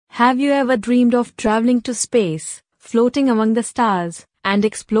Have you ever dreamed of traveling to space, floating among the stars, and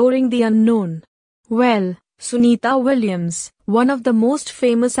exploring the unknown? Well, Sunita Williams, one of the most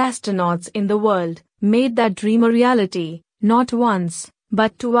famous astronauts in the world, made that dream a reality, not once,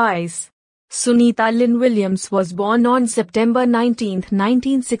 but twice. Sunita Lynn Williams was born on September 19,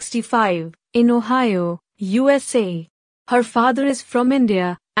 1965, in Ohio, USA. Her father is from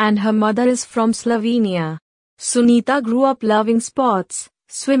India, and her mother is from Slovenia. Sunita grew up loving sports,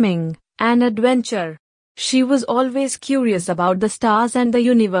 swimming, and adventure. She was always curious about the stars and the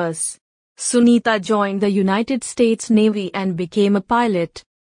universe. Sunita joined the United States Navy and became a pilot.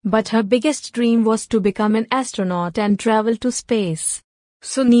 But her biggest dream was to become an astronaut and travel to space.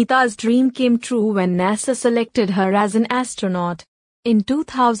 Sunita's dream came true when NASA selected her as an astronaut. In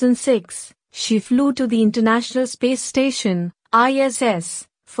 2006, she flew to the International Space Station, ISS,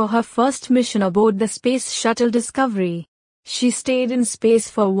 for her first mission aboard the Space Shuttle Discovery. She stayed in space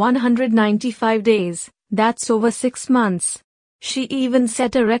for 195 days, that's over 6 months. She even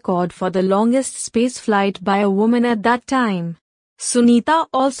set a record for the longest space flight by a woman at that time. Sunita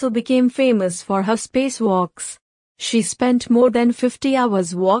also became famous for her spacewalks. She spent more than 50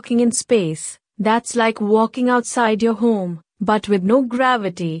 hours walking in space. That's like walking outside your home, but with no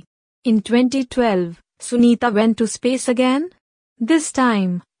gravity. In 2012, Sunita went to space again. This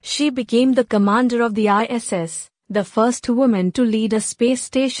time, she became the commander of the ISS, the first woman to lead a space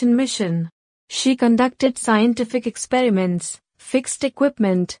station mission. She conducted scientific experiments, fixed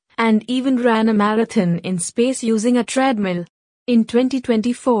equipment, and even ran a marathon in space using a treadmill. In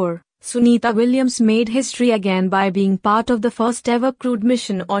 2024, Sunita Williams made history again by being part of the first ever crewed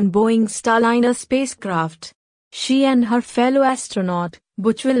mission on Boeing's Starliner spacecraft. She and her fellow astronaut,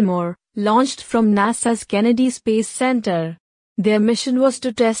 Butch Wilmore, launched from NASA's Kennedy Space Center. Their mission was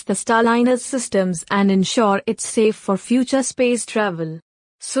to test the Starliner's systems and ensure it's safe for future space travel.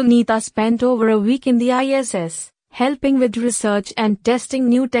 Sunita spent over a week in the ISS, helping with research and testing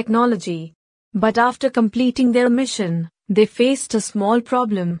new technology. But after completing their mission, they faced a small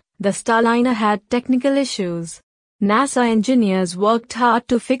problem. The Starliner had technical issues. NASA engineers worked hard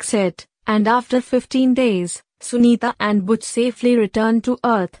to fix it, and after 15 days, Sunita and Butch safely returned to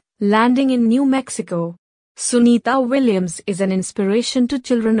Earth, landing in New Mexico. Sunita Williams is an inspiration to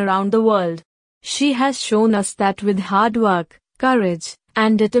children around the world. She has shown us that with hard work, courage,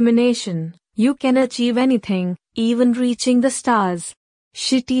 and determination, you can achieve anything, even reaching the stars.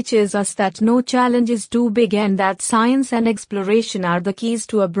 She teaches us that no challenge is too big and that science and exploration are the keys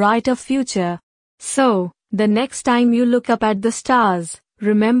to a brighter future. So, the next time you look up at the stars,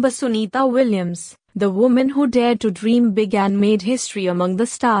 remember Sunita Williams, the woman who dared to dream big and made history among the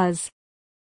stars.